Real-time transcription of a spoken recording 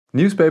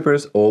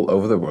Newspapers all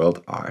over the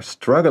world are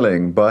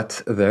struggling,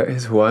 but there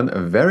is one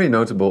very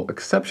notable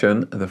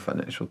exception, the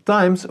Financial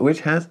Times,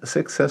 which has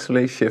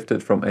successfully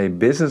shifted from a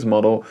business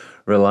model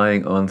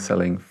relying on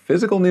selling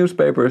physical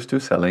newspapers to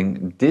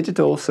selling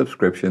digital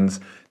subscriptions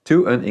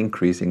to an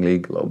increasingly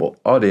global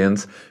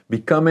audience,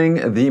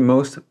 becoming the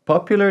most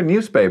popular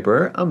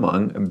newspaper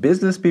among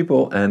business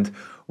people and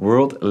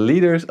world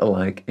leaders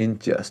alike in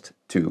just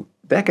 2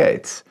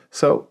 decades.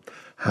 So,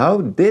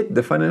 how did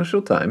the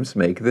Financial Times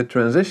make the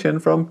transition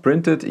from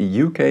printed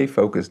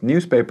UK-focused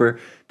newspaper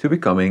to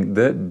becoming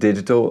the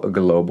digital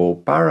global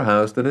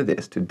powerhouse that it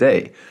is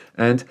today?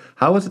 And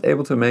how was it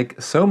able to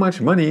make so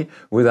much money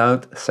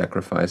without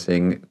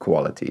sacrificing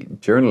quality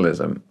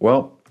journalism?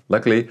 Well,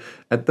 luckily,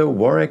 at the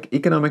Warwick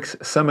Economics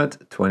Summit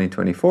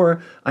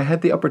 2024, I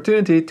had the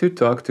opportunity to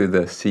talk to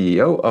the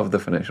CEO of the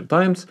Financial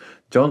Times,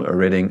 John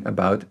Ridding,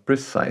 about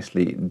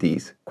precisely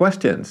these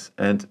questions.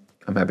 And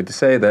I'm happy to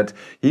say that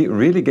he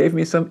really gave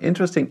me some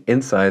interesting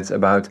insights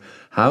about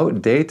how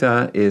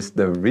data is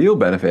the real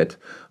benefit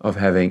of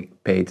having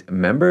paid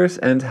members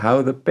and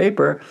how the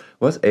paper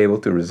was able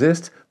to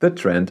resist the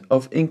trend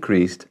of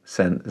increased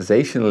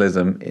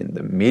sensationalism in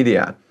the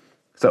media.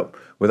 So,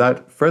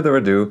 without further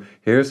ado,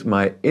 here's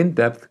my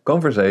in-depth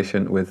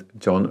conversation with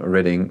John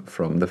Ridding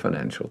from the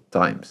Financial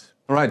Times.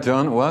 All right,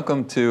 John,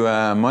 welcome to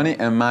Money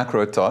and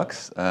Macro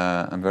Talks.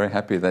 I'm very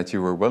happy that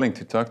you were willing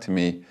to talk to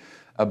me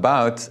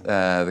about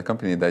the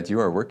company that you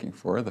are working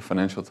for, the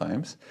Financial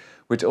Times,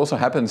 which also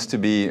happens to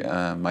be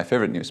my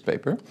favorite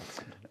newspaper,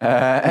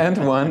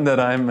 and one that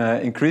I'm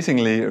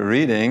increasingly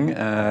reading,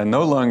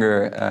 no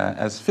longer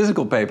as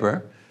physical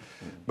paper,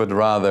 but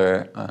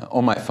rather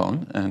on my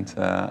phone. And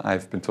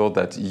I've been told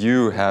that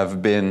you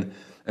have been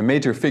a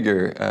major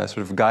figure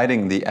sort of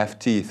guiding the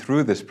FT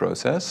through this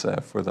process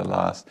for the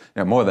last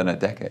more than a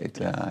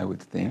decade, I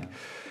would think.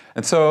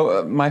 And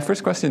so my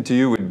first question to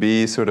you would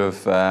be sort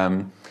of,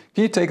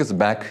 can you take us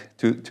back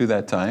to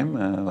that time,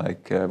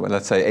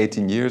 let's say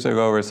 18 years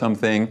ago or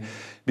something?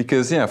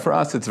 Because for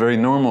us it's very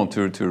normal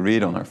to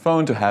read on our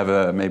phone, to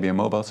have maybe a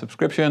mobile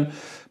subscription,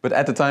 but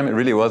at the time it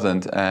really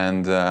wasn't.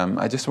 And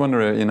I just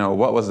wonder,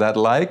 what was that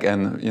like?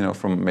 And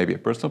from maybe a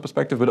personal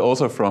perspective, but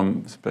also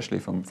especially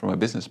from a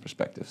business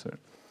perspective, sir.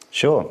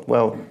 Sure.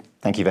 Well,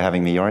 thank you for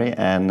having me, Joeri,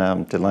 and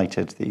I'm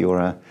delighted that you're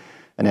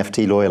an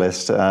FT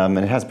loyalist. And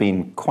it has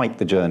been quite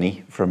the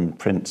journey from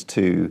print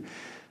to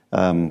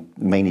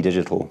mainly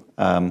digital.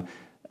 And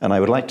I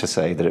would like to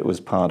say that it was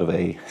part of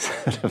a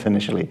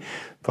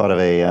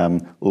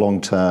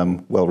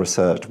long-term,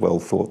 well-researched,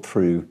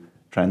 well-thought-through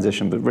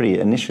transition. But really,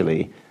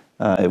 initially,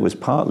 it was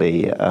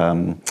partly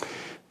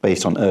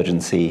based on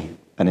urgency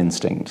and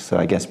instinct. So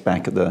I guess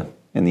back in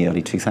the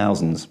early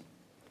 2000s,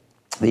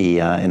 the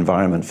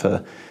environment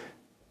for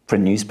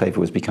print newspaper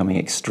was becoming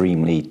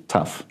extremely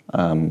tough.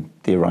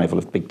 The arrival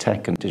of big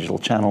tech and digital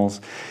channels,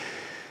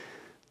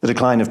 the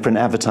decline of print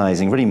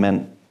advertising really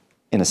meant,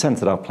 in a sense,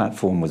 that our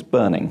platform was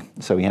burning.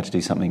 So we had to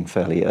do something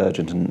fairly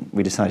urgent, and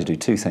we decided to do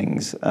two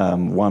things.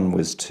 One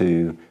was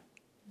to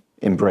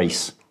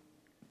embrace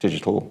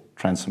digital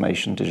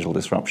transformation, digital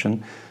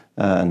disruption,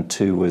 and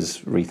two was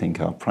rethink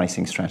our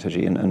pricing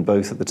strategy. And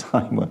both at the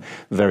time were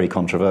very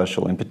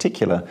controversial. In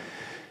particular,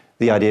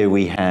 the idea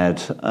we had,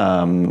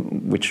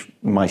 which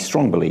my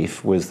strong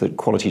belief was that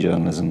quality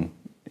journalism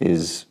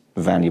is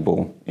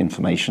valuable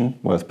information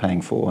worth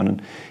paying for.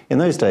 And in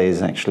those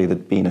days, actually,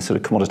 there'd been a sort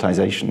of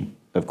commoditization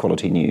of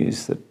quality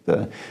news, that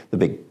the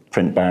big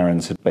print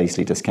barons had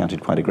basically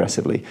discounted quite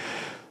aggressively.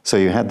 So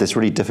you had this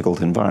really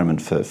difficult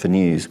environment for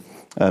news.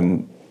 A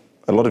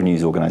lot of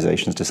news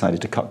organizations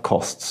decided to cut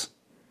costs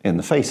in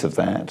the face of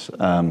that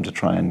to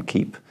try and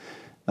keep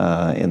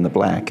in the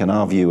black. And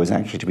our view was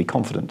actually to be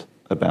confident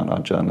about our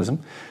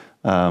journalism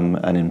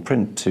and in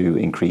print to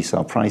increase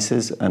our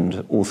prices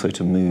and also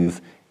to move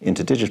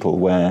into digital,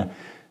 where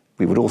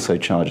we would also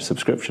charge a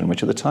subscription,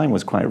 which at the time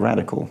was quite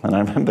radical. And I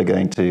remember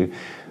going to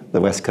the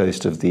west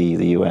coast of the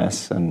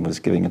US and was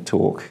giving a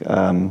talk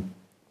and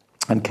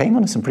came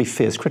under some pretty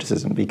fierce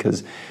criticism,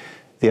 because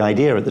the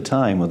idea at the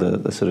time, or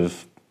the sort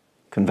of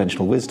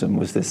conventional wisdom,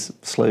 was this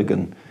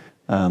slogan,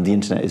 the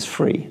internet is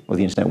free, or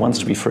the internet wants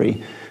to be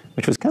free,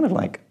 which was kind of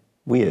like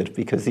weird,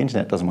 because the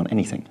internet doesn't want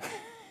anything.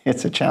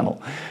 It's a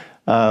channel.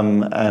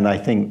 And I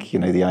think,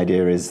 the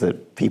idea is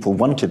that people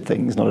wanted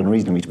things, not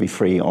unreasonably, to be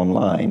free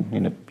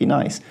online, be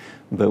nice.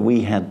 But we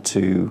had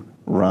to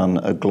run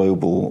a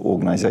global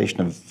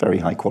organization of very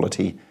high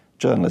quality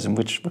journalism,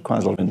 which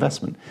requires a lot of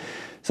investment.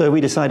 So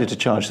we decided to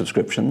charge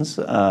subscriptions,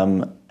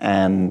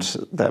 and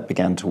that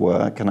began to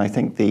work. And I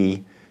think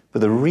the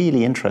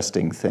really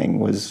interesting thing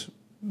was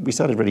we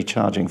started really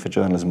charging for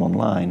journalism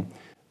online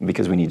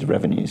because we needed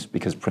revenues,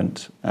 because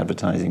print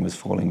advertising was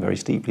falling very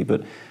steeply.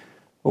 But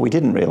what we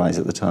didn't realize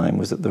at the time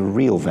was that the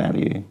real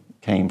value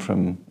came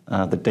from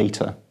the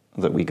data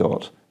that we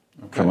got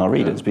from our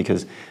readers,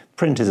 because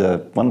print is a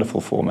wonderful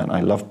format.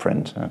 I love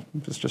print. I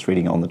was just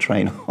reading it on the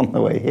train on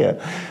the way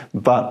here.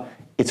 But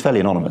it's fairly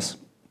anonymous,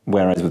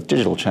 whereas with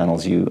digital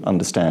channels, you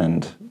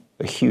understand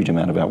a huge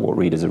amount about what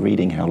readers are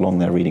reading, how long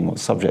they're reading, what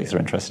subjects they're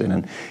interested in.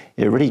 And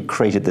it really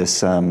created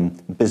this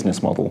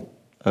business model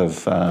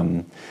of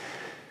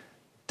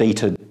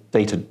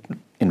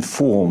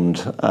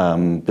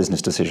data-informed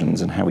business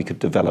decisions and how we could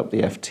develop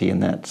the FT,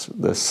 and that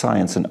the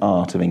science and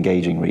art of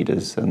engaging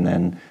readers and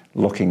then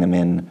locking them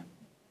in,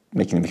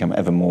 making them become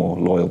ever more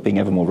loyal, being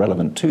ever more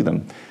relevant to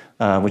them,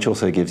 which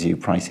also gives you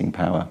pricing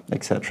power,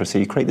 etc. So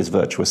you create this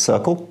virtuous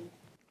circle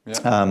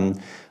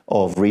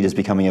of readers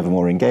becoming ever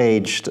more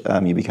engaged.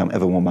 You become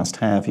ever more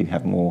must-have. You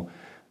have more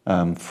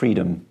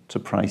freedom to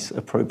price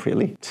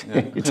appropriately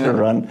to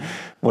run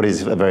what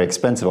is a very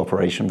expensive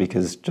operation,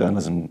 because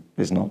journalism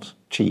is not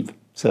cheap.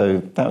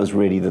 So that was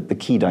really the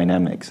key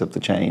dynamics of the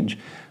change.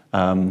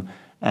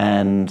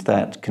 And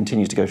that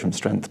continues to go from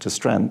strength to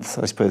strength.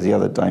 I suppose the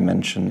other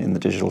dimension in the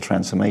digital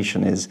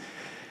transformation is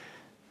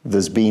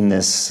there's been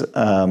this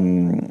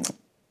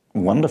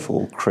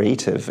wonderful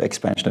creative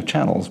expansion of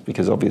channels,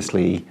 because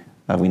obviously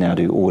we now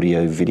do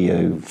audio,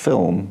 video,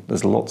 film.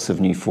 There's lots of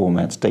new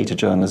formats, data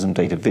journalism,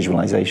 data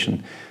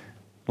visualization,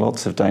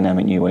 lots of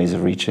dynamic new ways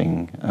of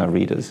reaching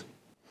readers.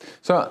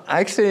 So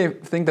I actually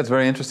think that's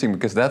very interesting,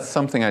 because that's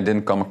something I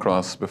didn't come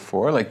across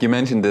before. Like you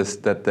mentioned this,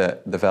 that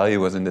the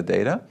value was in the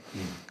data.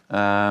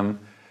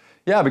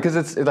 Yeah, because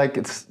it's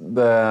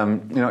the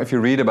if you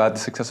read about the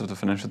success of the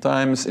Financial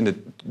Times in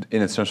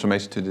its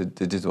transformation to the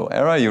digital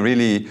era, you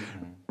really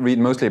read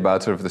mostly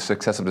about sort of the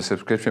success of the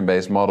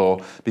subscription-based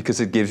model, because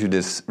it gives you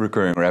this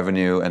recurring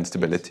revenue and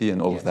stability and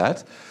all of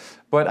that.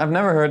 But I've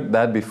never heard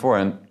that before,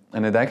 and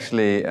it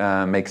actually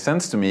makes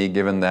sense to me,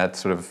 given that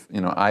sort of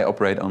I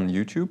operate on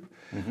YouTube.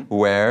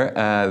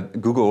 Where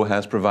Google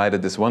has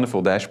provided this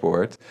wonderful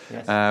dashboard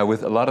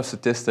with a lot of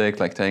statistics,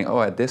 like saying,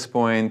 oh, at this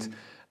point,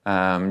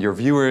 your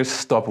viewers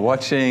stop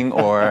watching,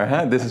 or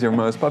this is your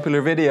most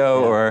popular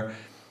video,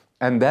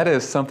 and that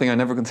is something I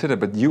never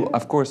considered. But you,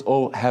 of course,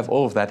 have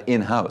all of that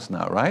in-house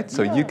now, right?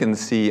 So you can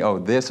see, oh,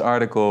 this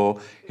article,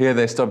 here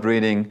they stopped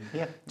reading,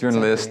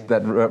 journalists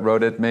that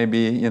wrote it,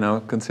 maybe,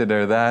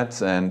 consider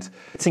that. And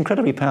it's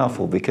incredibly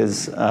powerful,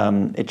 because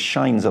it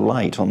shines a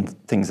light on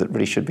things that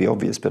really should be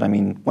obvious. But I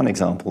mean, one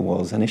example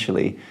was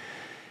initially,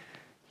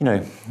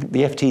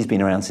 the FT's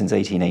been around since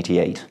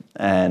 1888,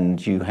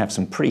 and you have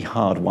some pretty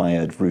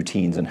hardwired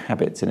routines and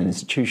habits in an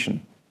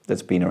institution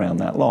that's been around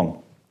that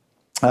long.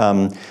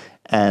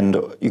 And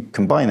you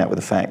combine that with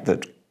the fact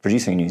that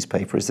producing a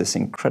newspaper is this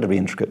incredibly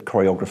intricate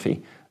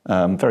choreography,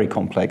 very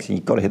complex.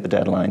 You've got to hit the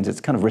deadlines.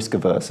 It's kind of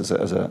risk-averse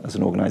as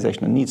an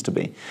organisation, and needs to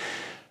be.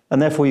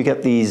 And therefore you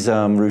get these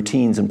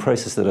routines and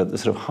processes that are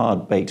sort of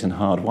hard-baked and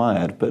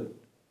hardwired, but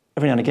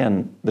every now and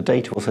again the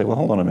data will say, well,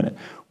 hold on a minute,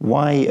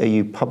 why are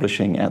you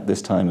publishing at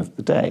this time of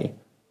the day?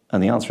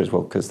 And the answer is,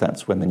 well, because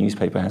that's when the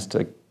newspaper has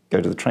to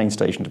go to the train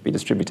station to be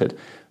distributed.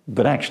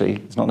 But actually,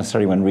 it's not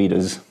necessarily when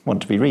readers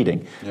want to be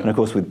reading. And of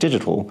course, with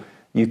digital,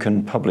 you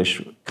can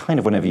publish kind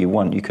of whenever you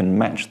want. You can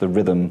match the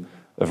rhythm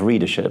of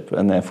readership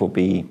and therefore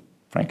be,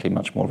 frankly,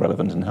 much more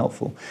relevant and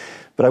helpful.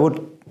 But I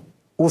would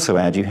also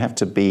add, you have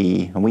to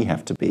be, and we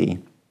have to be,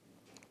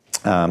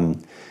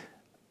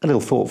 a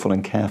little thoughtful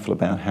and careful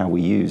about how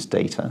we use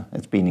data.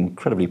 It's been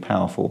incredibly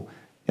powerful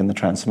in the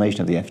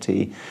transformation of the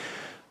FT.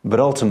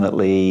 But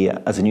ultimately,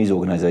 as a news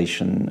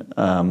organisation,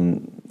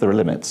 there are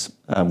limits.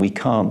 We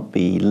can't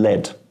be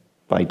led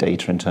by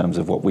data in terms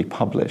of what we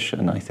publish.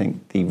 And I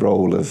think the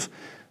role of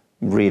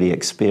really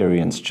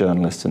experienced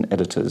journalists and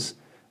editors,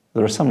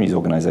 there are some news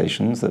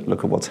organisations that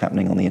look at what's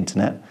happening on the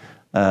internet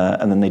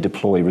and then they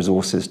deploy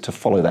resources to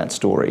follow that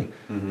story.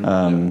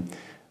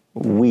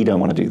 We don't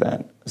want to do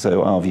that.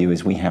 So our view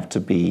is we have to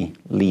be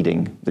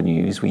leading the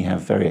news. We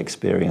have very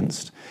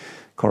experienced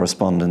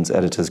correspondents,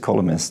 editors,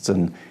 columnists,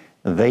 and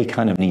they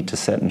kind of need to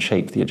set and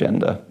shape the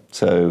agenda.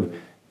 So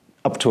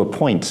up to a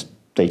point,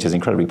 data is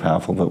incredibly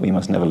powerful, but we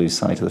must never lose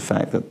sight of the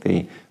fact that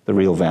the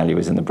real value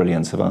is in the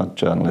brilliance of our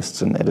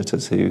journalists and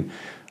editors, who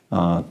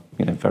are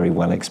very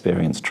well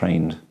experienced,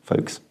 trained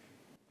folks.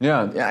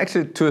 Yeah,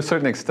 actually, to a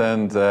certain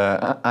extent,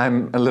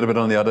 I'm a little bit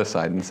on the other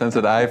side, in the sense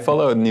that I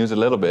follow news a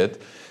little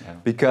bit,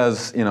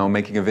 because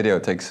making a video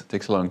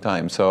takes a long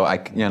time. So I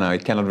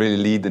cannot really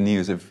lead the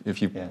news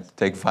if you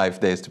take 5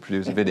 days to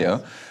produce a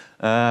video.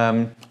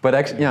 But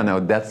actually,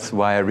 that's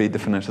why I read the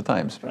Financial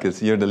Times,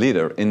 because you're the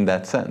leader in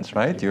that sense,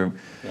 right?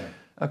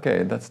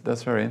 Okay,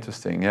 that's very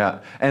interesting. Yeah,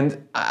 and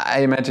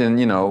I imagine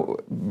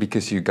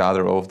because you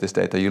gather all of this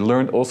data, you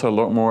learned also a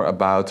lot more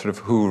about sort of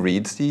who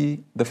reads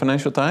the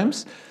Financial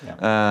Times.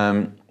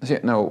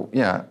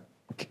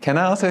 Can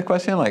I ask a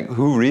question? Like,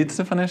 who reads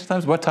the Financial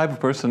Times? What type of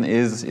person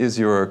is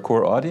your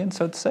core audience,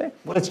 so to say?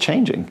 Well, it's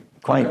changing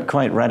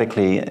quite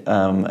radically,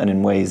 and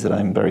in ways that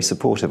I'm very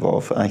supportive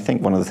of. I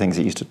think one of the things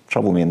that used to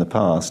trouble me in the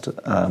past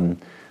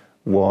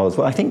was,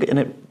 I think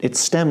it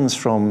stems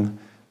from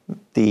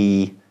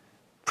the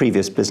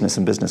previous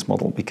business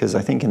model, because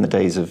I think in the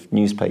days of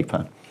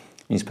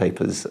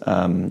newspapers,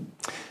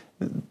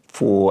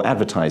 for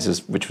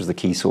advertisers, which was the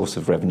key source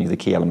of revenue, the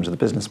key element of the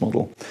business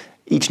model,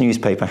 each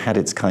newspaper had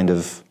its kind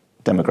of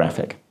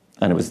demographic,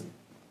 and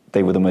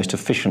they were the most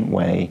efficient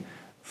way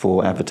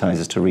for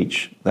advertisers to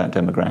reach that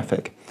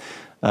demographic.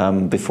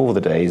 before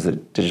the days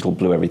that digital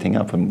blew everything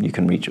up and you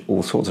can reach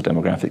all sorts of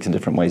demographics in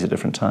different ways at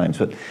different times.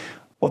 But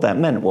what that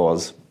meant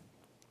was,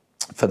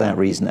 for that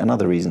reason and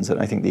other reasons, that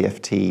I think the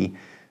FT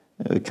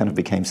kind of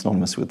became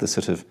synonymous with the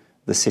sort of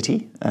the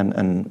city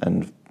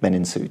and men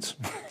in suits,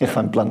 if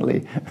I'm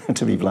bluntly,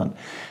 to be blunt.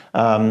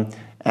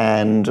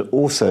 And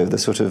also the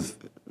sort of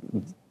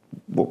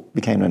what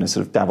became known as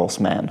sort of Davos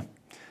man.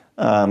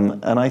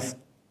 And I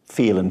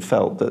feel and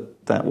felt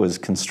that that was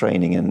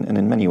constraining and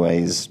in many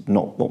ways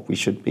not what we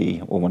should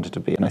be or wanted to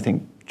be. And I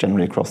think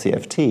generally across the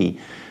FT,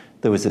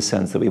 there was a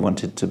sense that we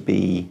wanted to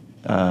be,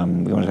 we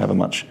wanted to have a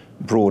much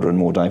broader and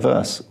more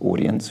diverse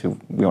audience.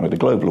 We wanted a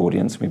global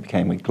audience. We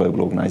became a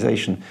global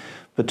organisation,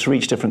 but to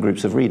reach different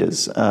groups of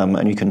readers.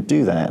 And you can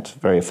do that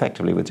very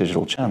effectively with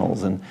digital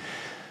channels. And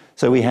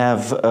so we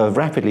have a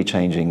rapidly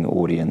changing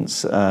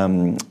audience.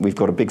 We've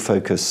got a big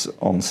focus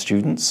on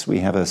students. We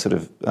have a sort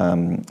of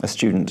a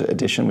student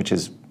edition, which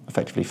is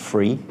effectively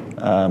free.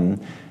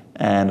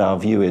 And our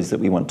view is that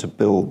we want to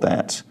build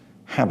that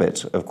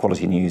habit of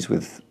quality news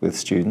with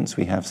students.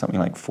 We have something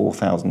like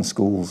 4,000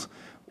 schools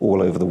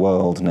all over the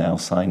world now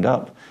signed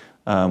up.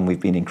 We've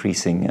been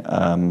increasing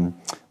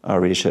our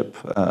readership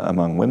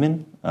among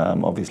women.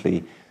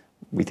 Obviously,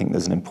 we think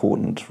there's an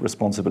important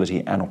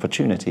responsibility and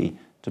opportunity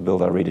to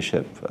build our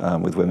readership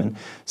with women.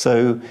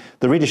 So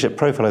the readership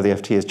profile of the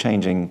FT is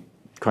changing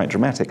quite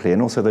dramatically,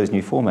 and also those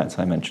new formats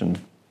I mentioned,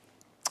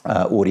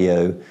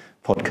 audio,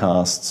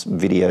 podcasts,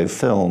 video,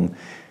 film,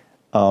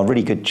 are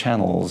really good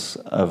channels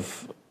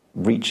of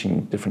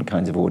reaching different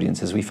kinds of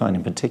audiences. We find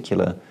in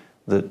particular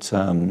that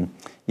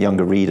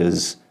younger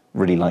readers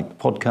really like the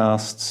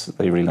podcasts,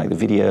 they really like the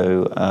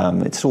video.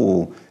 It's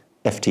all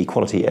FT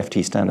quality,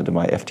 FT standard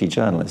by FT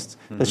journalists.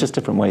 Mm-hmm. There's just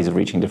different ways of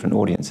reaching different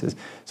audiences.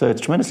 So it's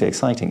tremendously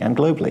exciting, and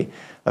globally.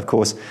 Of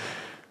course,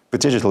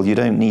 with digital, you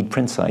don't need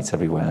print sites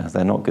everywhere.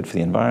 They're not good for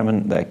the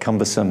environment, they're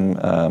cumbersome,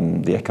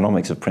 the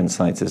economics of print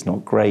sites is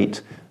not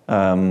great.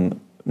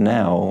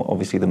 Now,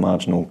 obviously, the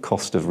marginal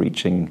cost of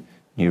reaching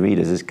new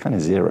readers is kind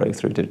of zero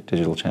through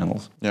digital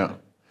channels. Yeah.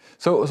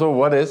 So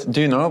what is,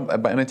 do you know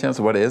by any chance,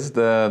 what is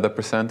the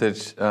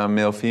percentage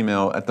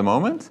male-female at the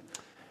moment?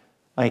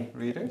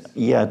 Readers?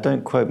 Yeah,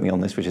 don't quote me on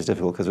this, which is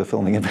difficult because we're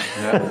filming it.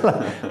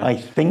 Yeah. I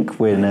think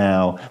we're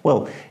now,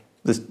 well,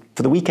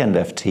 for the weekend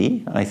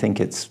FT, I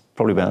think it's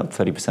probably about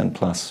 30%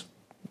 plus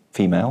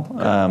female.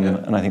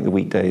 And I think the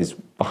weekdays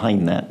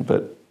behind that,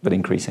 but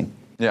increasing.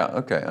 Yeah,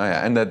 okay. Oh,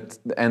 yeah.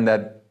 And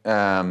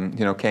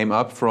that came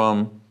up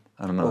from,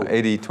 I don't know,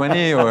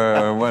 80-20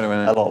 or what?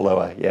 A lot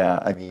lower, yeah.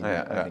 I mean,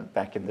 I think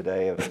back in the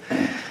day of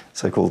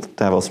so-called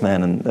Davos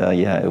men, and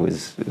it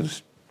was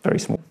very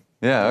small.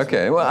 Yeah,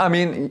 okay. Well, I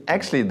mean,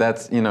 actually,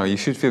 that's, you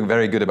should feel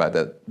very good about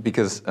that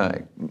because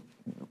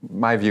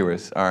my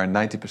viewers are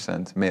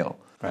 90% male.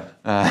 Right.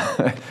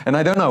 And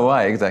I don't know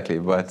why exactly,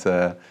 but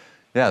so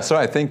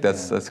I think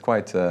that's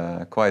quite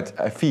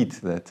a feat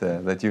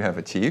that you have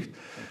achieved.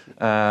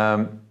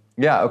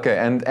 Yeah, okay,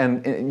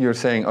 and you're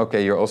saying,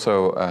 okay, you're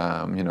also,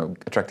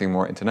 attracting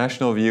more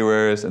international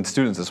viewers and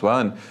students as well.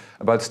 And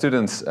about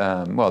students,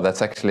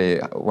 that's actually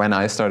when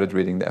I started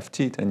reading the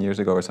FT 10 years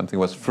ago or something,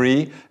 was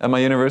free at my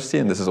university.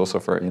 And this is also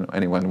for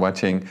anyone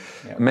watching.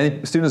 Yeah.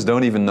 Many students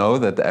don't even know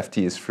that the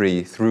FT is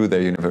free through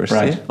their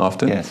university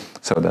often. Yes.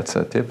 So that's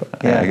a tip,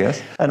 I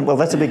guess. And well,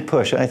 that's a big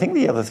push. I think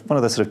one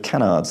of the sort of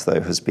canards,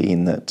 though, has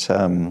been that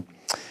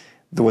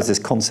there was this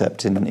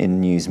concept in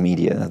news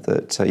media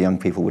that young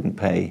people wouldn't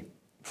pay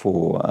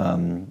for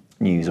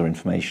news or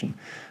information.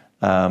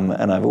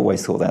 And I've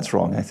always thought that's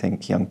wrong. I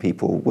think young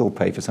people will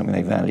pay for something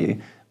they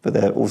value, but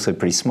they're also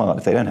pretty smart.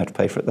 If they don't have to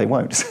pay for it, they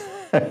won't.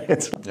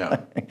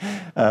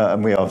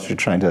 And we are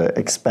trying to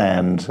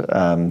expand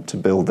to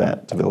build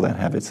that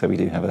habit. So we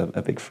do have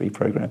a big free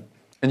program.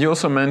 And you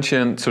also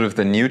mentioned sort of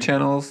the new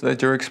channels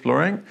that you're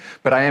exploring.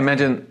 But I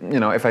imagine,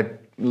 if I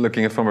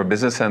looking at from a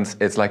business sense,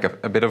 it's like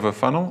a bit of a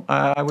funnel,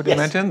 I would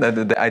imagine. That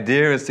the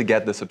idea is to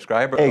get the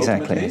subscriber.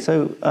 Exactly. Ultimately.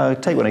 So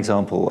take one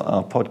example.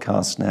 Our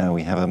podcast now,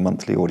 we have a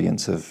monthly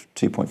audience of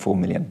 2.4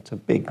 million. It's a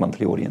big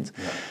monthly audience.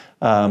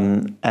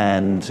 Yeah.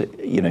 And,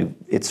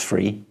 it's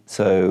free.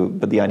 So,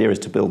 but the idea is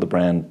to build the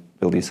brand,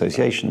 build the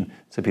association,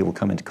 so people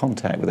come into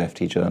contact with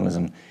FT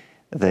journalism.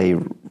 They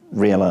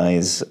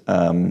realise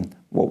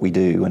what we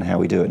do and how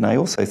we do it. And I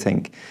also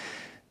think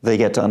they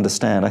get to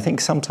understand. I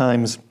think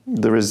sometimes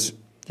there is,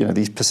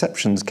 these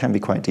perceptions can be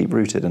quite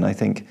deep-rooted, and I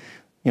think,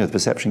 the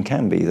perception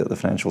can be that the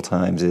Financial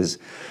Times is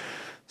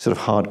sort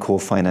of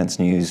hardcore finance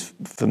news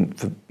for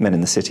men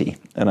in the city.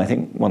 And I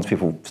think once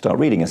people start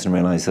reading us and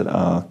realise that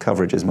our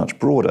coverage is much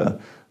broader,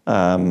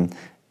 and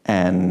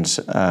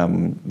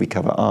we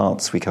cover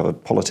arts, we cover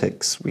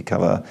politics, we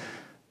cover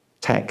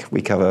tech,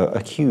 we cover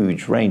a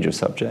huge range of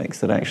subjects,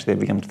 that actually they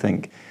begin to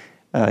think,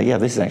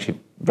 this is actually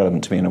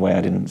relevant to me in a way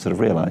I didn't sort of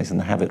realise, and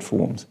the habit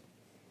forms.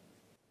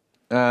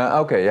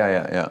 Okay,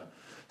 yeah.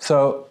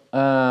 So,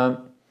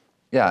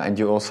 and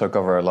you also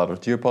cover a lot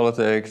of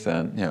geopolitics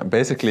and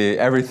basically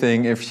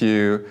everything if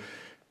you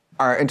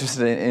are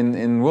interested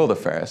in world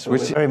affairs.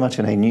 Which we're very much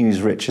in a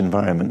news-rich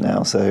environment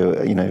now. So,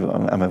 I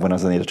remember when I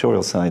was on the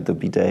editorial side, there'd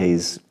be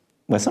days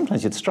where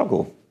sometimes you'd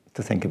struggle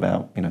to think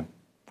about,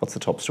 what's the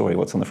top story,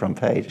 what's on the front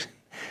page.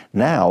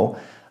 Now,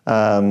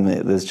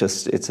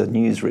 it's a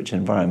news-rich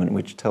environment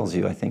which tells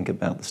you, I think,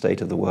 about the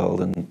state of the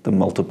world and the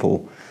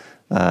multiple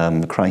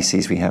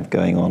crises we have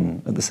going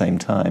on at the same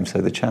time. So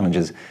the challenge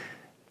is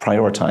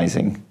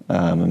prioritizing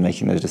and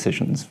making those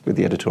decisions with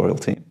the editorial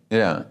team.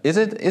 Yeah. Is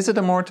it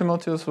a more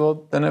tumultuous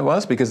world than it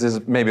was? Because this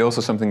is maybe also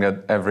something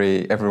that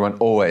everyone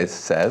always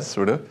says,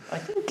 sort of. I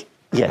think,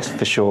 yes,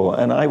 for sure.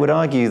 And I would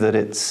argue that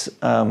it's,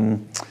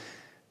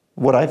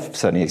 what I've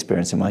certainly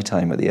experienced in my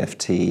time at the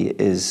FT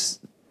is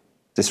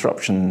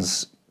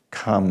disruptions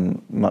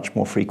come much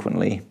more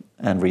frequently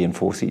and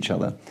reinforce each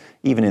other.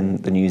 Even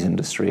in the news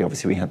industry,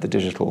 obviously we had the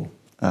digital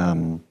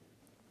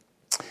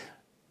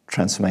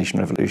transformation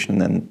revolution,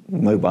 and then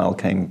mobile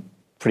came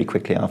pretty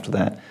quickly after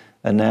that.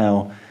 And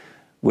now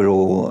we're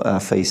all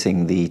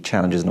facing the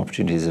challenges and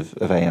opportunities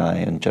of AI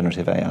and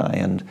generative AI.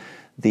 And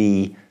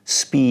the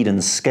speed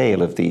and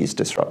scale of these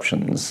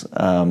disruptions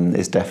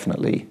is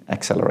definitely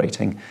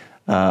accelerating.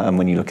 And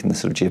when you look in the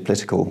sort of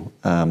geopolitical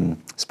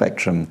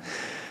spectrum,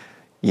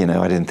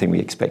 I didn't think we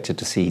expected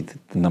to see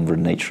the number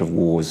and nature of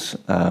wars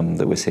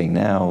that we're seeing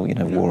now.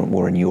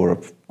 War in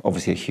Europe,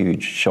 obviously a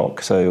huge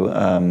shock.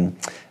 So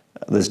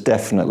there's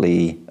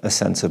definitely a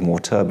sense of more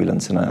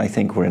turbulence, and I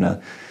think we're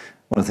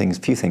in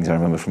few things I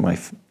remember from my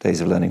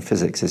days of learning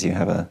physics is you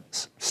have a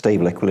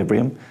stable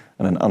equilibrium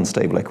and an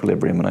unstable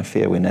equilibrium, and I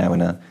fear we're now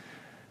in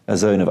a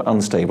zone of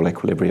unstable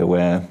equilibria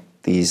where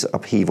these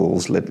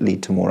upheavals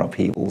lead to more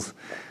upheavals,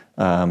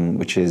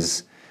 which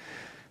is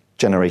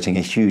generating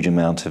a huge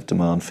amount of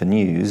demand for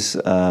news.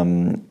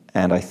 And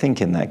I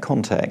think in that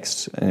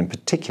context, and in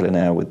particular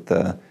now with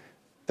the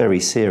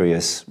very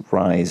serious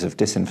rise of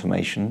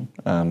disinformation,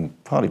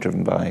 partly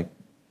driven by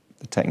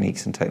the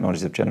techniques and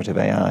technologies of generative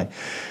AI,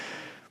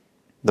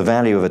 the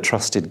value of a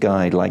trusted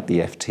guide like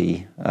the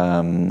FT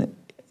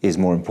is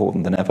more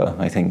important than ever.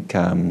 I think,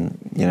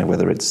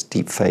 whether it's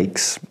deep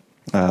fakes,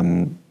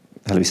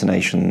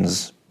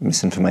 hallucinations,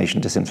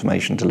 misinformation,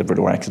 disinformation, deliberate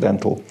or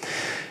accidental,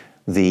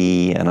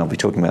 and I'll be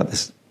talking about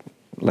this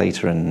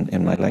later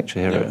in my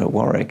lecture here at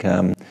Warwick,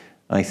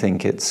 I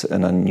think it's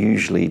an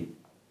unusually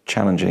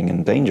challenging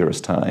and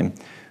dangerous time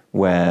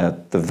where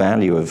the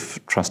value of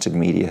trusted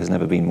media has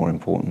never been more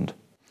important.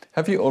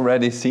 Have you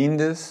already seen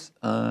this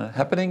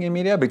happening in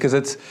media? Because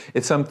it's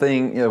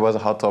something, it was a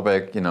hot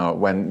topic,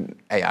 when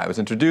AI was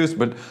introduced,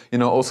 but,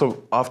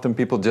 also often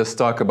people just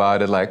talk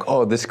about it like,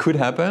 oh, this could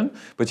happen,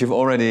 but you've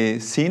already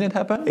seen it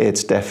happen?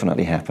 It's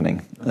definitely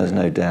happening, there's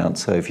no doubt.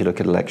 So if you look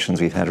at elections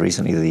we've had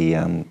recently, the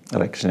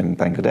election in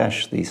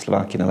Bangladesh, the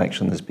Slovakian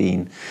election, has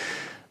been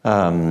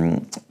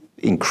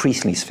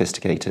increasingly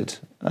sophisticated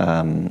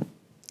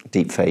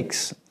deep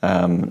fakes.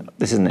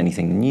 This isn't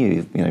anything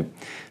new,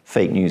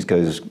 fake news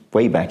goes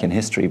way back in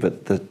history,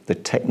 but the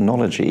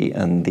technology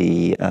and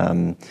the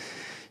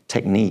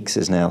techniques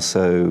is now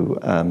so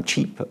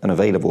cheap and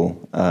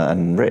available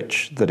and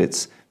rich that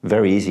it's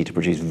very easy to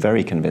produce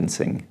very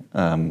convincing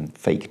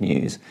fake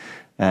news.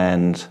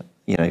 And,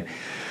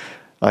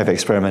 I've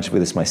experimented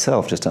with this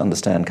myself just to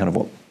understand kind of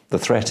what the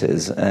threat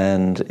is,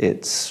 and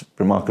it's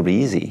remarkably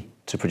easy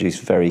to produce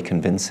very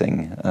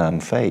convincing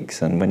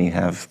fakes. And when you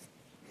have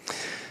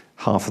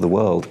half of the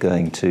world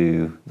going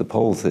to the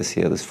polls this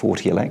year, there's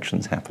 40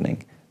 elections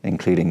happening,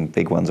 including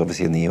big ones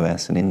obviously in the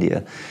US and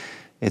India,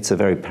 it's a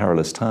very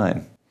perilous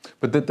time.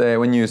 But did they,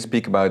 when you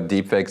speak about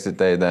deepfakes, did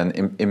they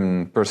then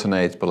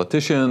impersonate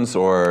politicians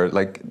or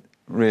like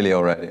really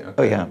already? Okay.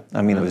 Oh yeah,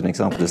 I mean there was an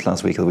example just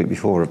last week or the week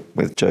before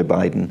with Joe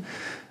Biden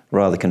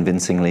rather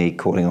convincingly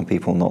calling on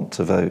people not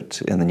to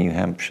vote in the New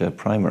Hampshire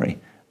primary.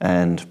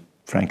 And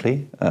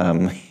frankly,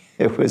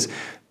 it was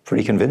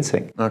pretty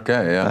convincing.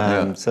 Okay,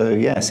 yeah. So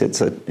yes, it's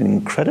an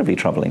incredibly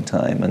troubling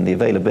time, and the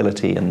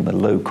availability and the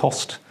low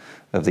cost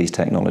of these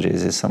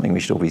technologies is something we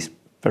should all be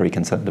very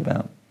concerned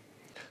about.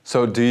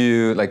 So do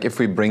you, like if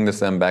we bring this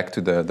then back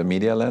to the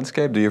media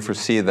landscape, do you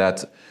foresee that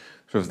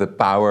sort of the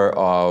power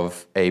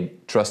of a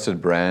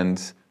trusted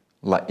brand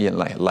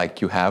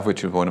like you have,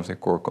 which is one of the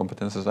core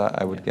competences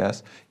I would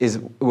guess,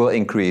 will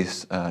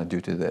increase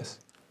due to this?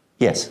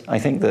 Yes, I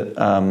think that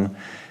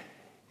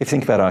if you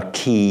think about our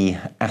key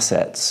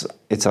assets,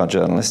 it's our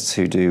journalists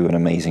who do an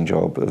amazing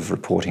job of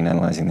reporting and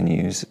analysing the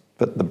news,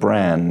 but the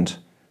brand,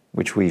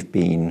 which we've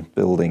been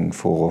building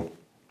for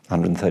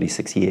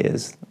 136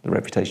 years, the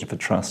reputation for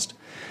trust,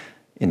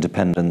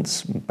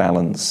 independence,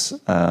 balance,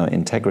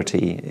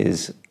 integrity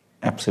is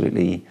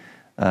absolutely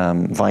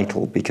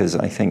vital, because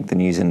I think the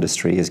news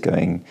industry is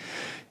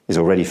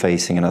already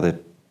facing another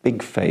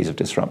big phase of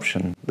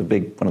disruption.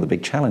 One of the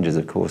big challenges,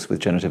 of course,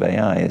 with generative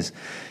AI is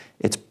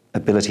its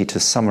ability to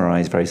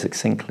summarize very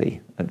succinctly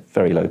at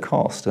very low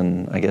cost.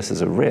 And I guess there's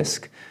a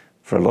risk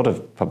for a lot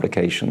of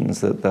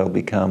publications that there'll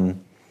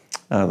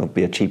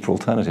be a cheaper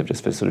alternative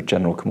just for sort of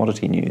general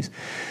commodity news.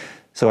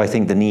 So I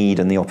think the need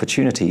and the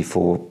opportunity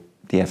for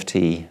the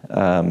FT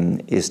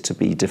is to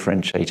be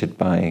differentiated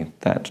by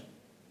that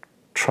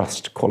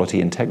trust,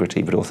 quality,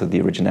 integrity, but also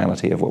the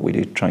originality of what we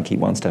do, try and keep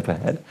one step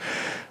ahead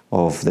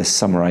of this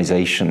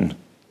summarization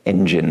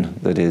engine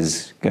that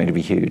is going to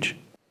be huge.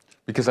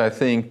 Because I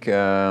think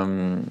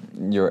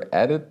your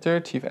editor,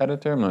 chief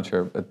editor, I'm not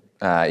sure, but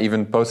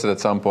even posted at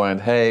some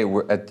point, hey,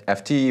 we're at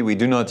FT, we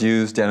do not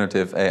use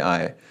generative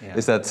AI. Yeah.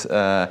 Is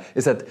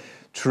that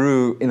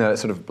true in a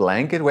sort of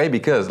blanket way?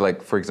 Because,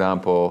 like, for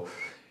example,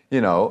 you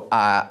know,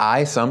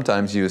 I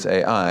sometimes use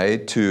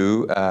AI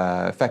to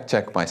fact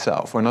check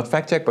myself, or not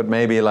fact check, but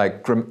maybe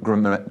like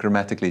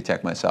grammatically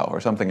check myself, or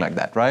something like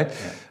that, right?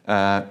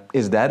 Yeah.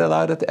 Is that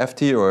allowed at the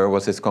FT, or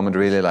was this comment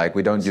really like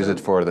we don't use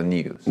it for the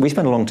news? We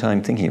spent a long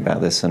time thinking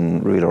about this,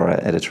 and Ruud, our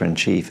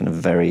editor-in-chief, and a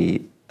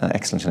very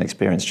excellent and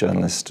experienced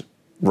journalist,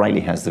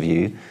 rightly has the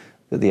view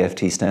that the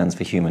FT stands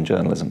for human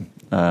journalism,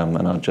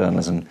 and our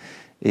journalism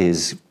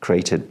is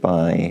created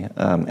by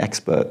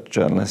expert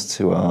journalists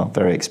who are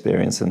very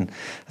experienced. And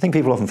I think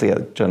people often forget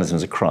that journalism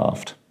is a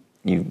craft.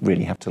 You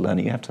really have to learn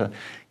it. You have to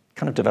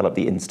kind of develop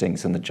the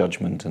instincts and the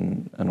judgment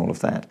and all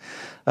of that.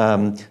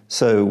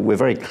 So we're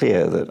very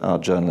clear that our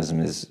journalism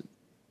is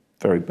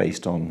very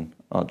based on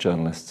our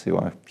journalists who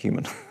are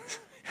human.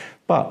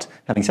 But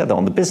having said that,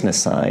 on the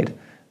business side,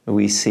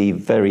 we see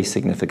very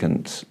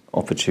significant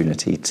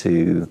opportunity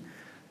to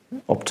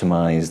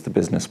optimize the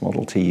business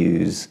model, to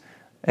use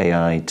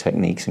AI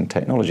techniques and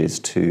technologies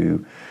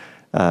to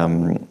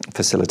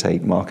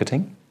facilitate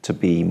marketing, to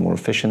be more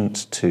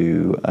efficient,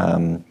 to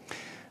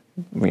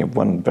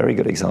one very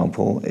good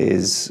example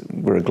is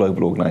we're a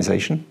global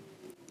organization.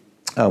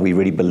 We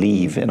really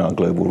believe in our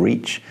global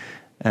reach,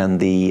 and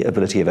the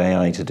ability of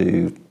AI to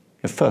do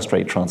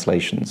first-rate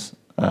translations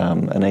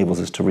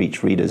enables us to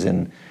reach readers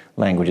in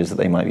languages that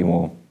they might be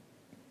more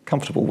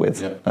comfortable with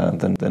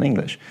than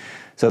English.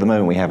 So at the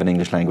moment we have an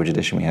English language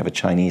edition, we have a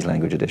Chinese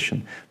language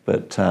edition,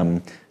 but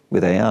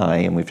with AI,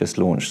 and we've just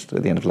launched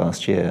at the end of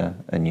last year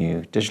a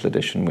new digital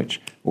edition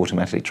which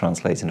automatically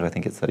translates into, I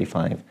think it's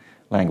 35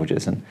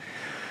 languages. And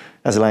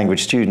as a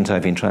language student,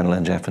 I've been trying to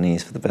learn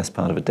Japanese for the best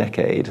part of a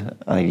decade.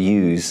 I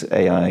use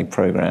AI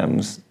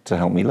programs to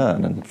help me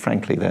learn, and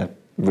frankly they're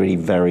really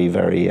very,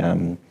 very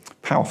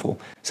powerful.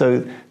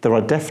 So there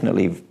are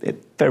definitely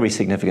very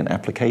significant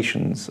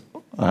applications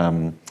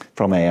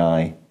from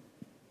AI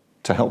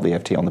to help the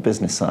FT on the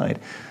business side,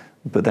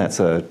 but that's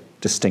a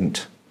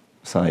distinct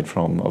side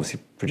from obviously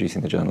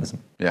producing the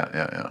journalism.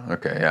 Yeah.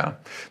 Okay, yeah.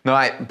 No,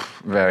 I'm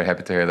very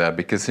happy to hear that,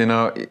 because, you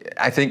know,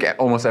 I think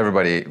almost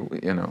everybody,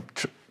 you know,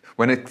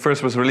 when it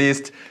first was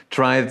released,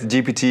 tried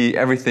GPT,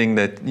 everything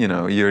that, you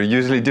know, you're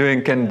usually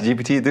doing, can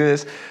GPT do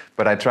this?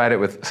 But I tried it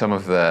with some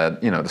of the,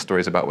 you know, the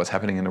stories about what's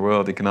happening in the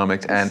world,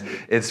 economics, and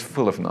it's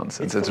full of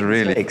nonsense. It's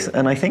really...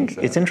 And I think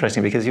it's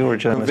interesting because you're a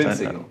journalist.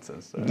 Convincing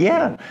nonsense.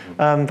 Yeah,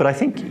 but I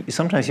think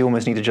sometimes you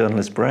almost need a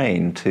journalist's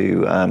brain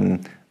to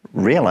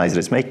realize that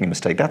it's making a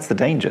mistake. That's the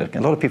danger.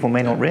 A lot of people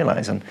may not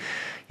realize. And,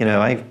 you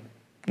know, I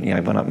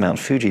went up Mount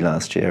Fuji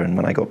last year, and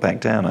when I got back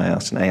down, I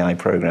asked an AI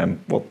program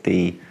what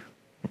the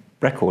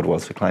record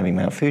was for climbing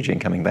Mount Fuji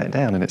and coming back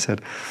down, and it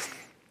said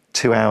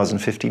 2 hours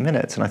and 50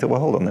 minutes. And I thought, well,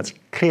 hold on, that's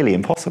clearly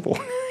impossible.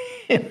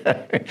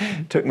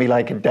 It took me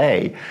like a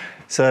day.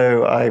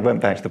 So I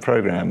went back to the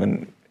program,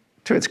 and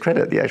to its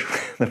credit,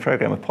 the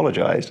program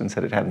apologized and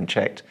said it hadn't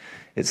checked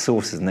its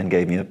sources and then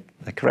gave me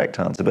a correct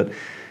answer. But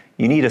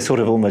you need a sort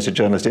of almost a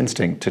journalist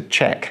instinct to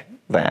check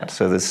that.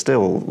 So there's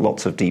still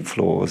lots of deep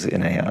flaws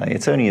in AI.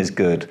 It's only as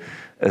good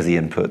as the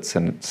inputs,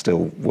 and it's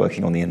still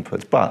working on the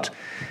inputs. But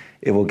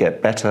it will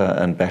get better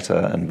and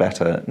better and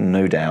better,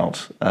 no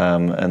doubt,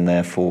 and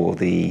therefore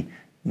the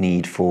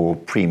need for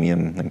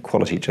premium and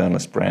quality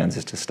journalist brands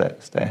is to stay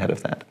ahead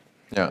of that.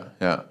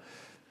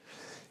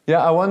 Yeah,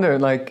 I wonder,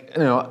 like,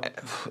 you know,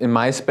 in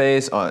my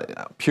space,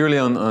 purely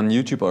on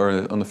YouTube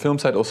or on the film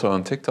side, also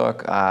on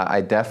TikTok,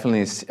 I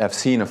definitely have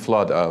seen a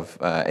flood of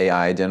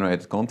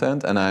AI-generated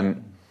content, and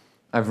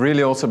I've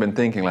really also been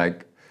thinking,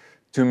 like,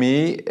 to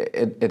me,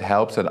 it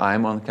helps that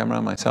I'm on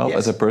camera myself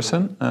as a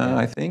person,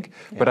 I think.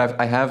 Yeah. But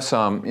I have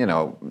some, you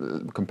know,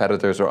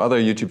 competitors or other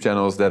YouTube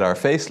channels that are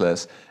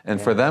faceless, and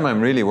for them,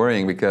 I'm really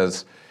worrying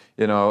because,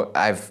 you know,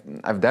 I've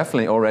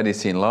definitely already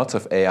seen lots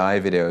of AI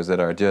videos that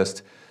are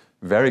just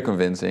very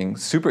convincing,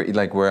 super,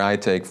 like where I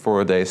take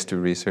 4 days to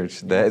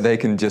research. They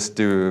can just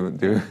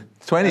do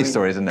 20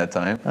 stories in that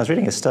time. I was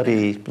reading a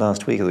study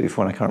last week or the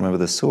before, and I can't remember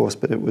the source,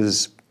 but it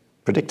was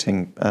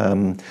predicting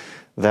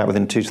that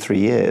within 2 to 3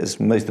 years,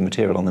 most of the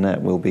material on the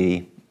net will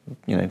be,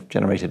 you know,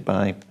 generated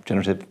by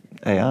generative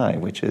AI,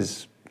 which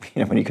is,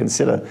 you know, when you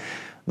consider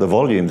the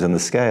volumes and the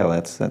scale,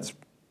 that's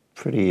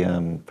pretty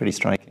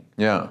striking.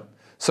 Yeah.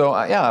 So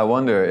I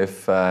wonder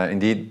if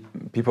indeed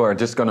people are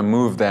just going to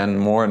move then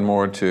more and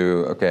more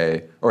to,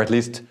 okay, or at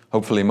least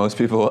hopefully most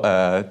people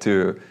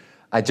to,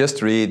 I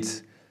just read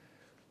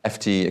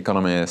FT,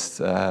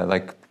 Economist,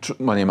 like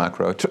Money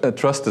Macro,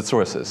 trusted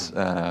sources.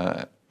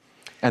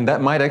 And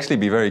that might actually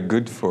be very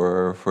good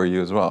for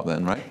you as well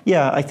then, right?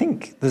 Yeah, I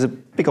think there's a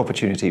big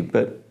opportunity,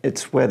 but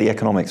it's where the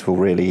economics will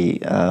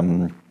really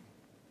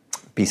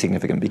be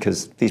significant,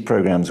 because these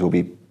programs will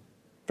be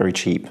very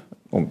cheap,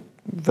 or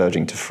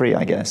verging to free,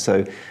 I guess.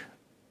 So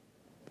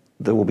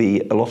there will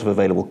be a lot of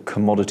available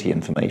commodity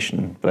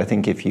information, but I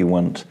think if you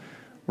want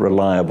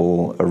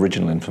reliable,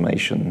 original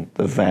information,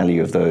 the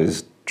value of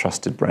those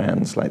trusted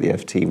brands like the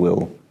FT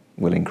will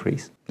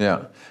increase.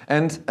 Yeah,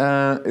 and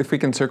if we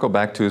can circle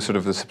back to sort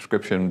of the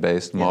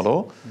subscription-based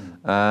model,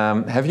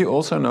 have you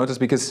also noticed,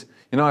 because,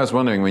 you know, I was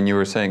wondering when you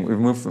were saying we've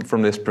moved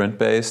from this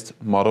print-based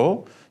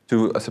model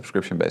to a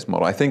subscription-based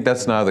model. I think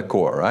that's now the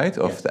core, right,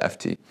 of the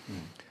FT.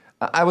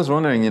 I was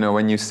wondering, you know,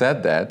 when you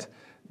said that,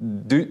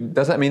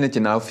 does that mean that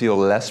you now feel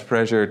less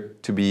pressure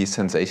to be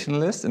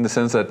sensationalist, in the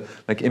sense that,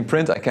 like, in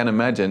print, I can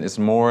imagine it's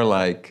more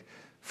like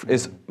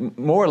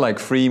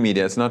free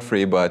media. It's not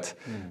free, but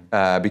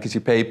because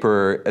you pay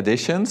per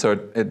edition, so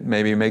it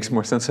maybe makes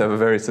more sense to have a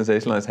very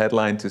sensationalized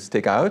headline to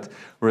stick out.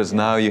 Whereas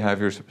now you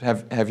have your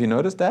have you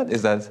noticed that?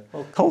 Is that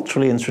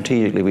culturally and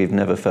strategically, we've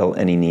never felt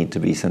any need to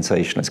be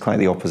sensationalist. Quite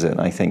the opposite.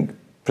 I think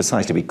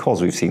precisely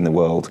because we've seen the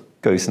world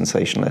go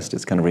sensationalist,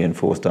 it's kind of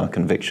reinforced our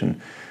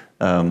conviction,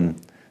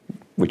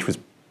 which was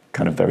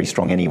kind of very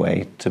strong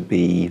anyway, to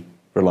be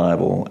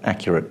reliable,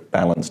 accurate,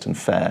 balanced, and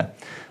fair.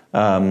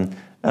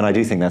 And I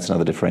do think that's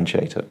another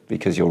differentiator,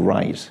 because you're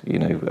right, you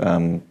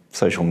know,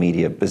 social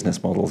media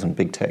business models and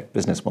big tech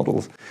business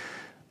models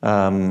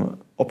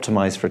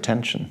optimize for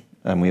attention.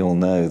 And we all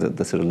know that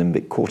the sort of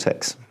limbic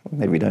cortex,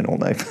 maybe we don't all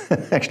know,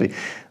 actually,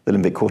 the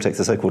limbic cortex,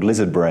 the so-called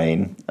lizard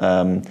brain,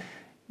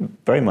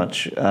 very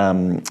much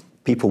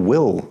people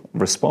will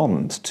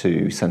respond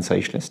to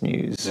sensationalist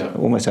news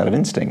almost out of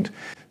instinct.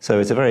 So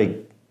it's a very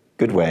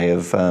good way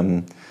of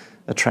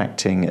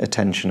attracting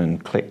attention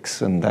and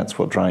clicks, and that's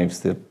what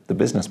drives the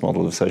business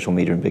model of social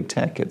media and big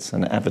tech. It's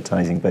an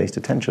advertising-based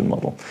attention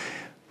model.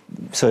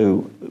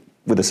 So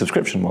with a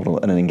subscription model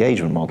and an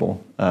engagement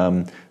model,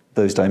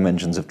 those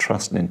dimensions of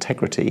trust and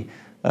integrity,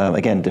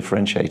 again,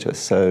 differentiate us.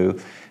 So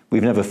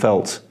we've never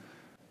felt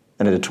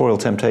an editorial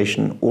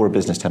temptation or a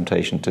business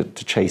temptation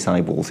to chase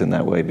eyeballs in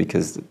that way,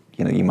 because,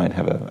 you know, you might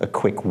have a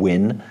quick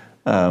win,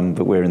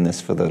 but we're in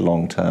this for the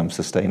long-term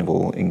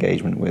sustainable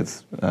engagement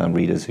with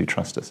readers who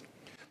trust us.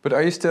 But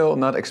are you still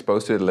not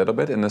exposed to it a little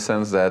bit, in the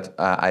sense that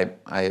I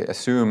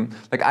assume,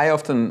 like, I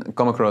often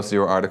come across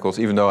your articles,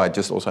 even though I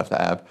just also have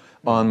the app,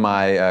 on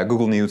my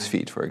Google News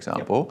feed, for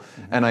example.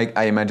 And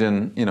I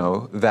imagine, you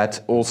know,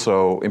 that's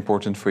also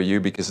important for you,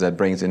 because that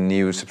brings in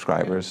new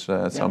subscribers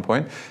at some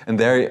point. And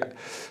there's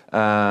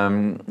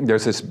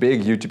this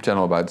big YouTube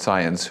channel about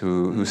science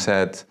who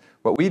said,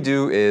 what we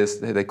do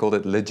is, they called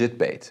it legit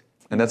bait.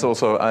 And that's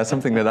also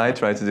something that I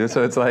try to do.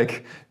 So it's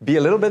like, be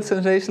a little bit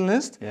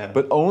sensationalist,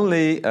 but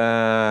only,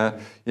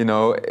 you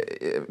know,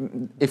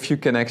 if you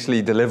can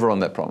actually deliver on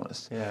that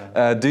promise.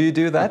 Do you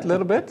do that a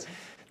little bit?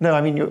 No,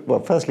 I mean, well,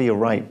 firstly, you're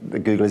right.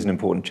 Google is an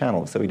important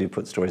channel, so we do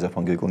put stories up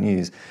on Google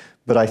News.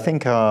 But I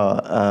think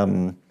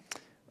our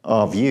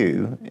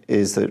view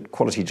is that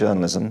quality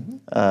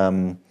journalism,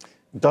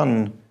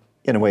 done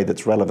in a way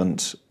that's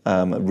relevant,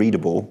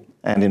 readable,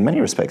 and in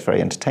many respects very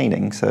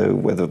entertaining, so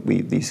whether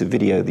the use of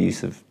video, the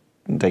use of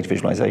data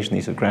visualization, the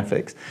use of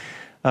graphics,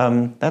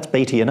 that's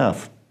baity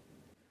enough.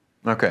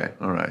 Okay,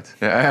 all right.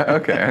 Yeah,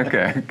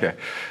 okay.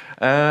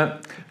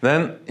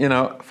 Then, you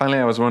know, finally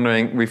I was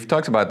wondering, we've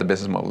talked about the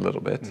business model a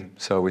little bit.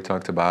 So we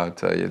talked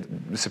about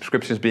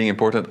subscriptions being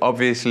important.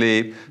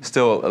 Obviously,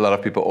 still a lot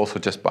of people also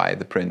just buy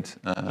the print.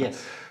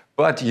 Yes.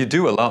 But you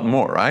do a lot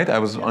more, right? I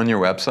was on your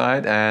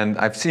website, and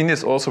I've seen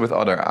this also with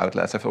other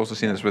outlets. I've also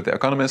seen this with The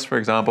Economist, for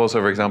example. So,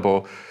 for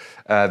example,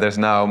 there's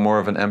now more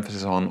of an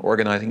emphasis on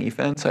organizing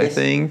events, I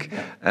think,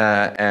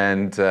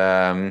 and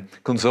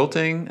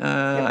consulting,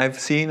 I've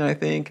seen, I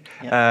think,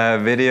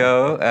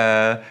 video.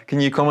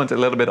 Can you comment a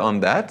little bit on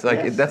that?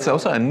 Like, that's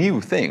also a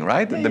new thing,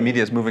 right? The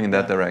media is moving in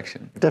that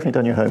direction. You've definitely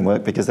done your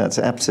homework, because that's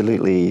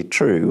absolutely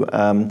true.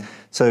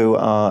 So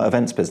our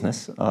events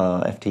business,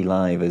 our FT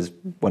Live, is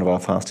one of our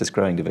fastest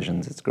growing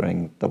divisions. It's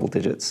growing double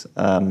digits.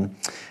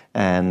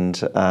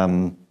 And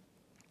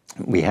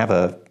we have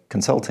a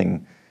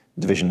consulting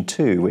division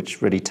too,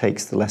 which really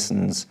takes the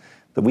lessons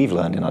that we've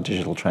learned in our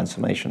digital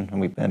transformation, and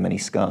we bear many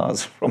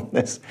scars from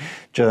this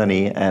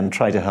journey, and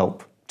try to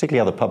help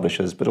particularly other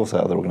publishers, but also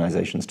other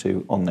organizations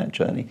too, on that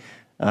journey.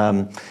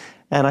 And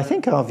I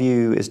think our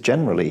view is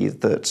generally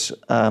that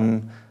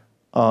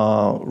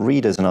our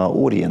readers and our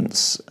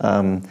audience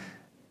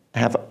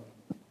have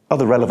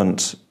other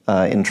relevant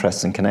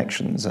interests and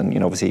connections, and, you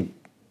know, obviously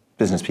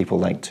business people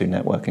like to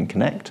network and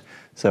connect,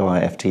 so our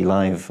FT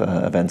Live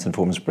events and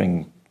forums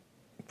bring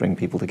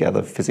people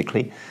together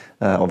physically.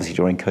 Obviously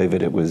during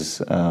COVID it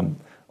was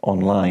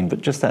online,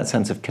 but just that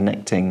sense of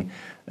connecting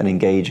and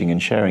engaging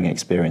and sharing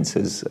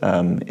experiences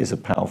is a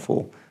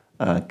powerful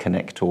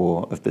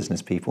connector of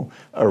business people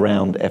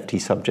around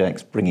FT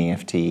subjects, bringing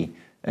FT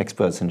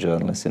experts and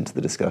journalists into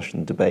the discussion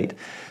and debate.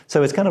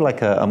 So it's kind of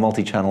like a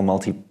multi-channel,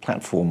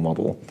 multi-platform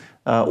model,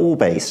 all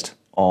based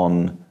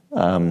on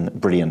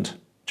brilliant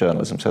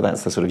journalism. So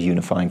that's the sort of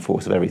unifying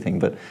force of everything.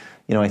 But,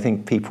 you know, I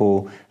think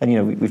people, and, you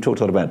know, we've talked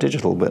a lot about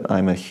digital, but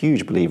I'm a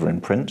huge believer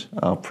in print.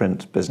 Our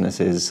print business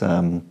is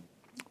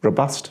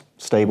robust,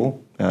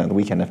 stable. The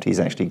Weekend FT is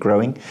actually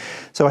growing.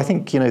 So I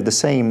think, you know, the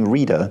same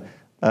reader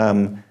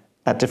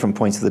at different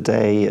points of the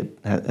day,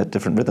 at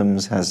different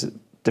rhythms, has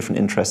different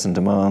interests and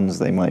demands.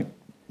 They might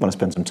want to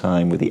spend some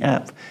time with the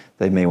app,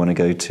 they may want to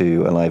go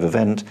to a live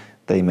event,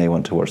 they may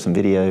want to watch some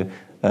video,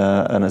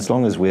 and as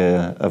long as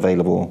we're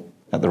available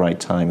at the right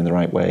time in the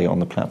right way on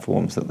the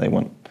platforms that they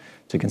want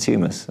to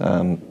consume us,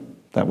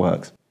 that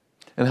works.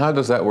 And how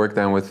does that work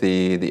then with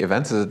the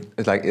events? Is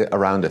it like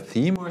around a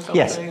theme or something?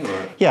 Yes.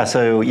 Or? Yeah.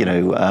 So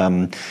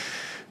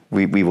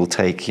we will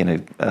take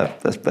a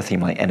theme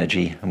like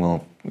energy, and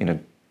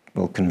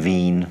we'll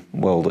convene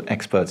world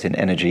experts in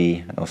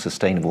energy or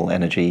sustainable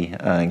energy,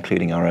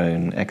 including our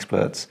own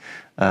experts.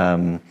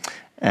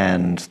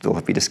 And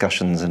there'll be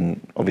discussions, and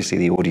obviously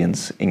the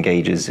audience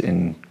engages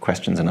in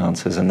questions and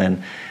answers. And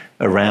then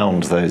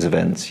around those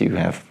events, you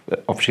have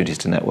opportunities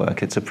to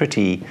network. It's a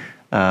pretty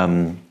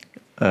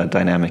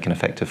dynamic and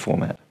effective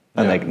format,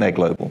 and they're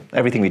global.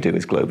 Everything we do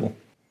is global.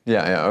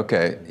 Yeah,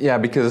 okay. Yeah,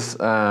 because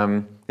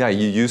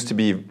you used to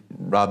be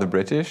rather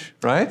British,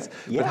 right?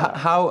 Yeah. But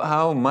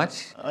how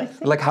much?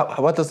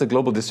 What does the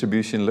global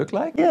distribution look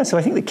like? Yeah, so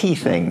I think the key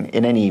thing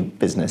in any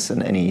business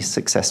and any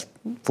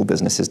successful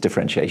business is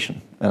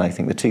differentiation. And I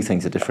think the two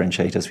things that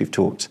differentiate us,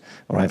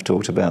 I've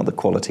talked about the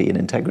quality and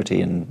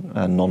integrity and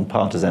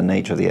non-partisan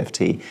nature of the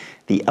FT.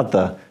 The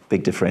other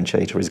big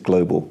differentiator is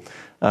global.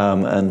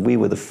 And we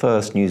were the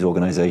first news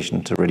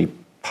organization to really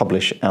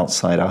publish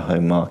outside our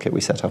home market.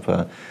 We set up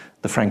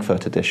the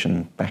Frankfurt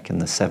edition back in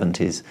the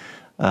 70s,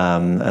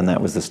 and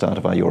that was the start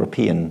of our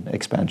European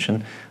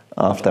expansion.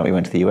 After that, we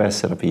went to the US,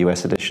 set up a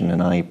US edition,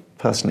 and I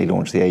personally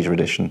launched the Asia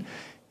edition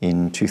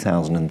in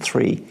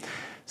 2003.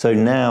 So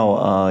now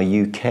our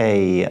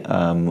UK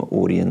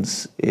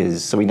audience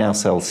so we now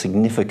sell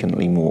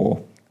significantly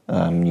more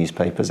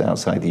newspapers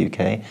outside the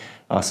UK.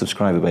 Our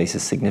subscriber base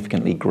is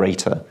significantly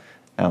greater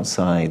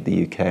outside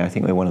the UK. I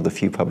think we're one of the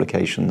few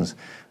publications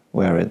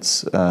where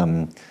its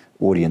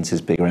audience is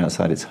bigger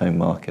outside its home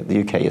market. The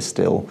UK is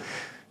still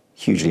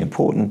hugely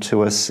important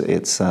to us.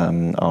 It's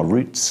our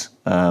roots,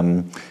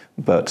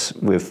 but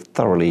we're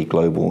thoroughly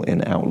global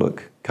in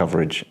outlook,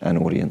 coverage, and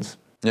audience.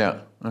 Yeah,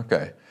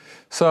 okay.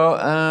 So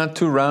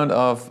to round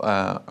off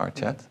our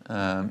chat,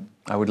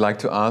 I would like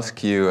to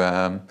ask you,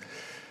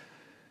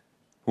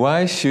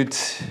 why should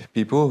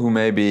people who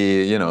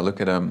maybe look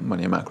at a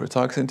Money and Macro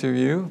Talks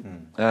interview,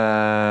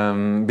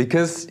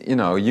 because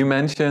you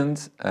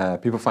mentioned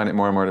people find it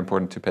more and more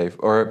important to pay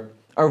or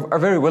are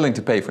very willing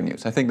to pay for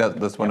news. I think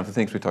that's one of the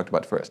things we talked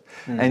about first.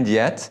 And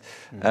yet,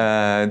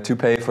 to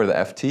pay for the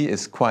FT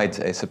is quite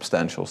a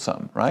substantial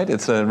sum, right?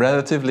 It's a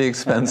relatively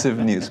expensive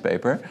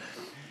newspaper.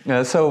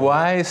 So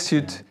why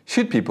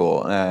should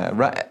people,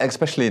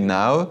 especially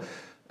now,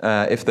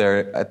 if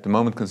they're at the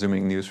moment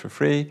consuming news for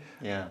free,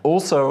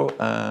 also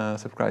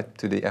subscribe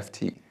to the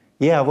FT?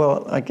 Yeah,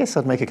 well, I guess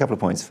I'd make a couple of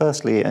points.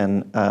 Firstly,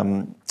 and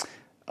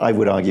I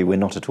would argue we're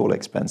not at all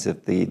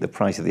expensive. The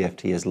price of the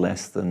FT is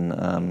less than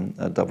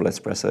a double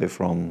espresso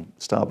from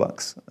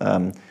Starbucks.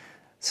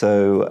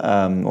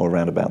 Or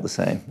around about the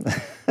same.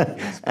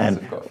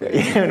 And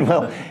coffee.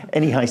 Well,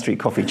 any high street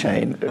coffee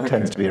chain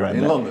tends to be around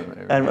in there. London,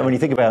 maybe. And when you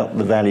think about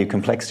the value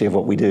complexity of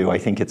what we do, I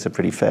think it's a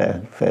pretty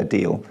fair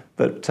deal.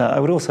 But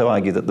I would also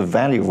argue that the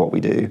value of what we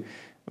do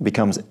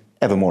becomes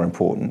ever more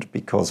important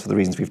because, for the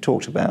reasons we've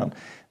talked about,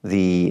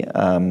 the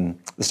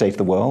state of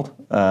the world,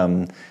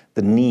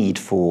 the need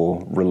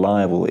for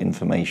reliable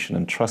information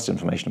and trust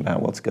information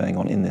about what's going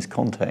on in this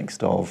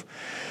context of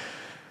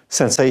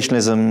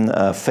sensationalism,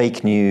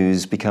 fake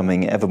news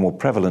becoming ever more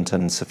prevalent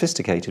and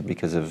sophisticated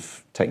because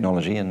of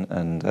technology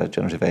and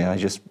generative AI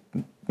just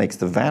makes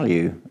the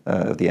value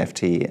of the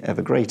FT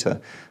ever greater.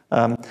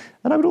 And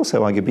I would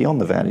also argue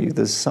beyond the value,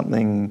 there's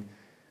something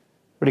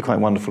really quite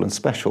wonderful and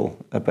special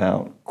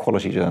about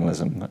quality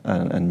journalism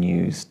and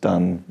news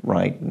done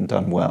right and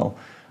done well.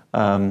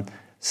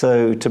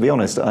 So to be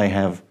honest, I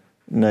have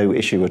no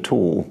issue at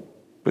all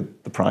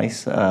with the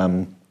price.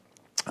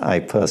 I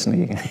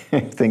personally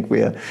think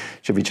we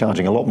should be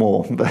charging a lot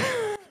more.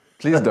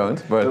 Please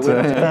don't. But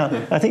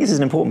I think this is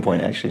an important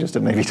point, actually, just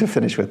to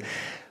finish with.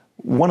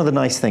 One of the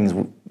nice things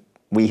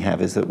we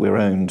have is that we're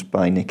owned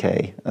by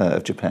Nikkei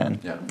of Japan,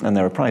 and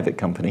they're a private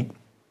company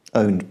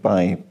owned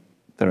by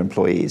their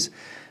employees.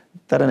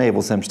 That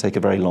enables them to take a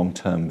very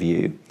long-term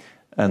view.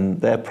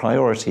 And their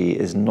priority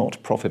is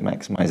not profit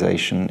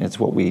maximization, it's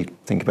what we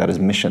think about as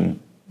mission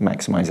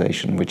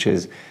maximization, which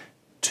is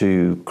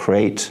to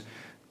create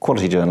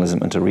quality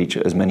journalism and to reach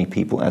as many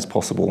people as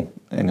possible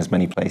in as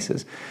many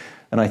places.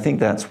 And I think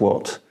that's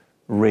what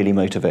really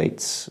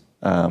motivates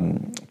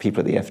people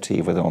at the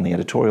FT, whether on the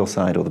editorial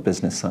side or the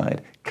business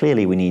side.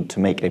 Clearly, we need to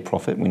make a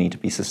profit, we need to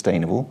be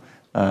sustainable,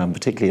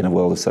 particularly in a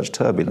world of such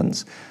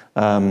turbulence.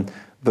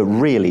 But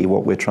really,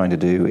 what we're trying to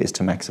do is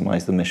to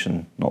maximize the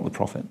mission, not the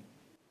profit.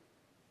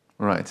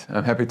 Right,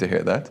 I'm happy to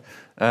hear that.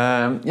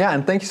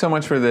 And thank you so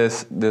much for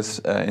this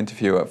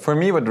interview. For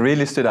me, what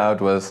really stood out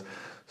was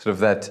sort of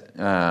that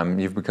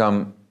you've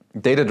become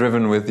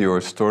data-driven with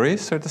your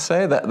stories, so to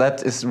say.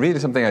 That is really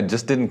something I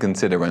just didn't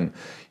consider when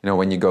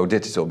you go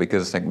digital,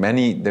 because like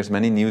there's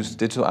many news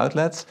digital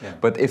outlets,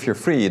 but if you're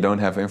free, you don't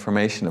have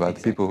information about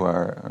the people who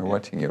are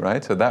watching you,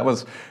 right? So that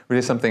was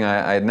really something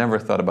I had never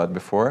thought about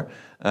before.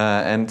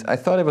 And I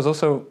thought it was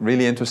also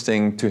really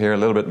interesting to hear a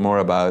little bit more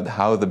about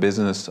how the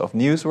business of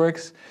news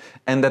works,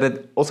 and that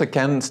it also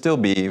can still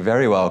be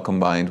very well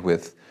combined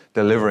with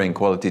delivering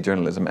quality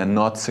journalism and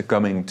not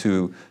succumbing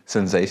to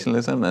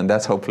sensationalism. And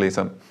that's hopefully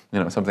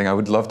something I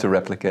would love to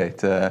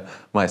replicate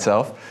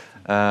myself.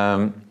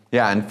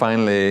 And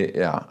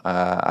finally,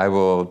 I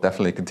will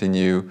definitely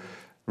continue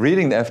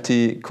reading the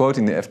FT,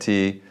 quoting the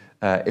FT.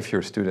 If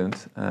you're a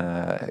student,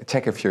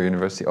 check if your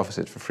university offers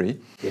it for free.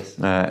 Yes.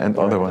 And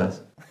otherwise,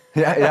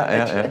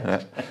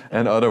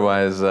 And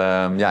otherwise,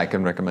 I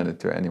can recommend it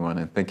to anyone.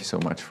 And thank you so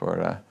much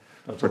for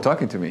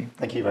talking to me.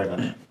 Thank you very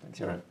much. Thanks,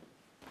 Joeri.